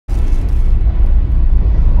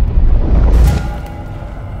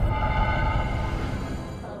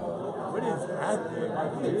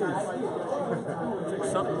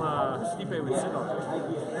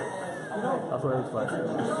fight.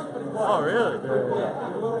 Oh, really?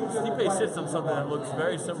 Stipe sits on something that looks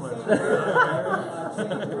very similar.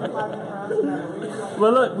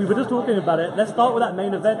 Well, look, we were just talking about it. Let's start with that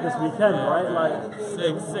main event this weekend, right? Like,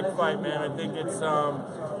 sick fight, man. I think it's.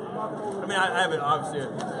 I mean, I have obviously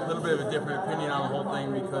a little bit of a different opinion on the whole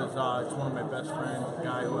thing because it's one of my best friends, a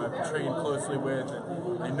guy who I've trained closely with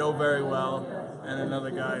and I know very well, and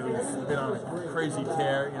another guy who's been on a crazy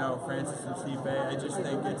tear, you know, Francis and Stipe. I just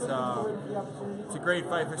think it's a great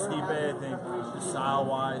fight for Stipe. I think the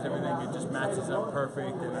style-wise, everything, it just matches up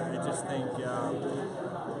perfect, and I just think,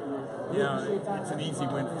 it's an easy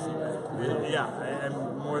win for Stipe. Yeah,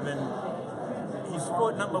 and more than... He's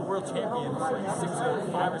fought number world champions like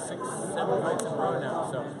 5 or 6, 7 fights in a row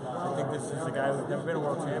now. So I think this is a guy who's never been a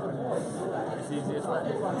world champion. It's the easiest fight.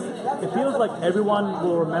 It feels like everyone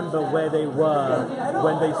will remember where they were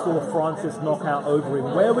when they saw Francis knock out over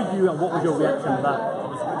him. Where were you and what was your reaction to that? I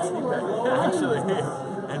was with Stipe, actually.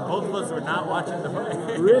 And both of us were not watching the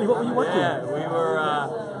fight. Really? What were you watching? Yeah, we were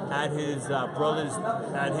at his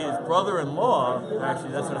brother-in-law.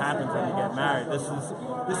 Actually, that's what happens when you get married. This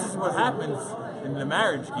is what happens in the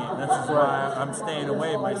marriage game. That's why I'm staying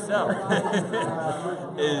away myself.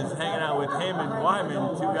 Is hanging out with him and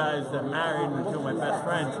Wyman, 2 guys that married and 2 of my best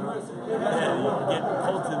friends. Yeah, you get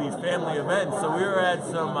pulled to these family events. So we were at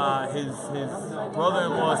some his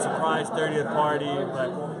brother-in-law surprise 30th party. But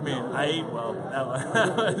I mean, I ate well. That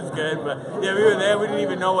was good. But yeah, we were there. We didn't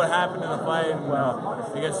even know what happened in the fight. And,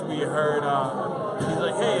 I guess we heard. He's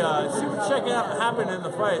like, hey, see what's checking out happened in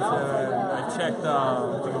the fight. I checked.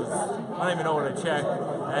 I think it was. I don't even know what I checked.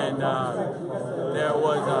 And there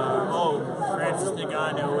was Francis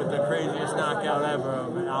Ngannou with the craziest knockout ever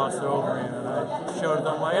of Alistair Overeem. And I showed it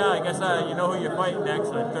to him like, yeah, I guess you know who you're fighting next.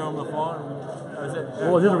 And I threw him the phone. And that was it.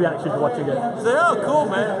 What was his reaction to watching it? He said, oh, cool,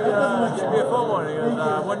 man. It should be a fun one. He goes,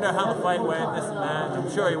 I wonder how the fight went, this and that. And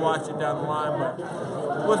I'm sure he watched it down the line, but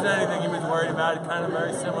it wasn't anything he was worried about. It kind of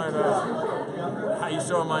very similar to how you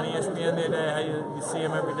saw him on ESPN the other day, how you see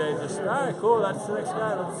him every day. Just, all right, cool, that's the next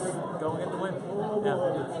guy. Let's go and get the win.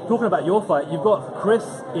 Yeah. Talking about your fight, you've got Chris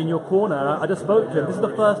in your corner. I just spoke to him. This is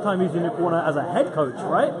the first time he's in your corner as a head coach,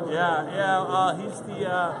 right? Yeah. He's the...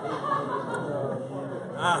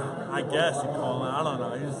 I guess you call him. I don't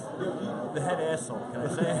know. He's the head asshole. Can I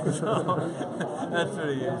say it? So that's what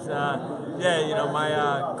he is. My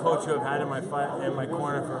coach who I've had in my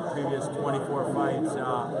corner for previous 24 fights. We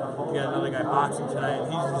got another guy boxing tonight,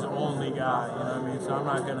 and he's his only guy. You know what I mean? So I'm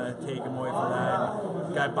not gonna take him away from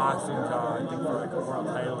that. Guy boxing, I think for like a world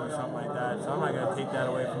title or something like that. So I'm not gonna take that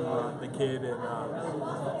away from the kid. And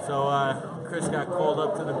Chris got called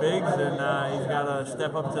up to the bigs, and he's got to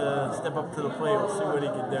step up to the plate. We'll see what he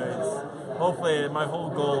can do. Hopefully, my whole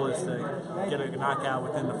goal is to get a knockout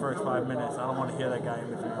within the first 5 minutes. I don't want to hear that guy in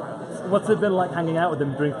between rounds. What's it been like hanging out with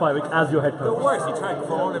him during fight week as your head coach? The worst. He tried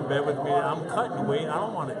crawling in bed with me. I'm cutting weight. I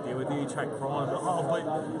don't want to deal with you. He tried crawling. But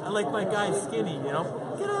I like my guy skinny. You know,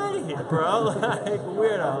 get out of here, bro. Like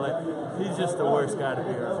weirdo. Like he's just the worst guy to be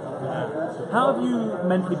around. Yeah. How have you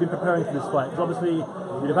mentally been preparing for this fight? Because obviously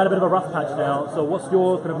you've had a bit of a rough patch now. So what's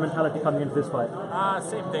your kind of mentality coming into this fight?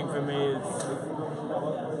 Same thing for me.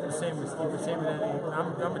 It's same as Steve. Same as any.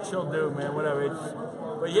 I'm a chill dude, man. Whatever.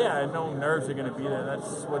 But yeah, I know nerves are gonna be there.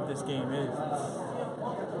 That's what this game is.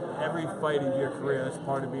 Every fight of your career, that's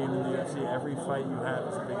part of being in the UFC. Every fight you have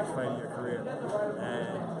is the biggest fight of your career.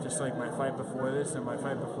 And just like my fight before this and my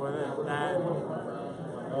fight before that,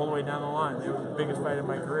 all the way down the line, they were the biggest fight of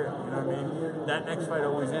my career. You know what I mean? That next fight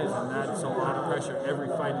always is, and that's a lot of pressure. Every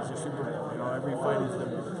fight is your Super Bowl. You know, every fight is the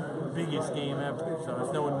biggest game ever. So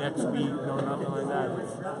it's no next week, no nothing like that.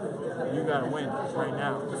 You got to win right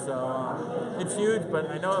now. So it's huge, but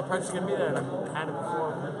I know the pressure's gonna be there. And I've had it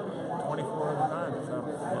before, 24 other times. So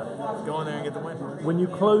yeah, go in there and get the win. When you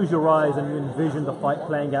close your eyes and you envision the fight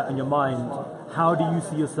playing out in your mind, how do you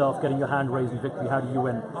see yourself getting your hand raised in victory? How do you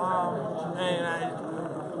win?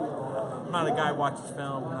 I'm not a guy who watches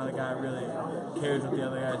film. I'm not a guy who really cares what the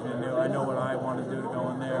other guy's going to do. I know what I want to do to go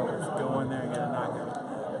in there, which is go in there and get a knockout.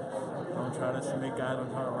 I'm trying to submit guys. I'm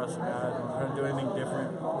trying to wrestle guys. I'm trying to do anything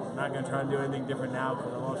different. I'm not going to try and do anything different now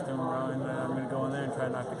because I lost 2 in a row, and I'm going to go in there and try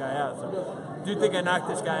to knock the guy out. So I do think I knocked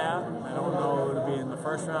this guy out. I don't know if it'll be in the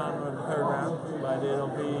first round or the third round, but it'll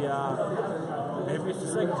be maybe it's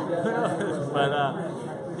the second. Who knows? But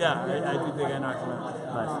yeah, I do think I knocked him out.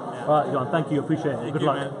 Nice. Yeah. All right, John. Thank you. Appreciate it. Good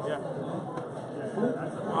luck. Man. Yeah.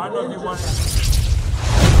 I don't know if you want.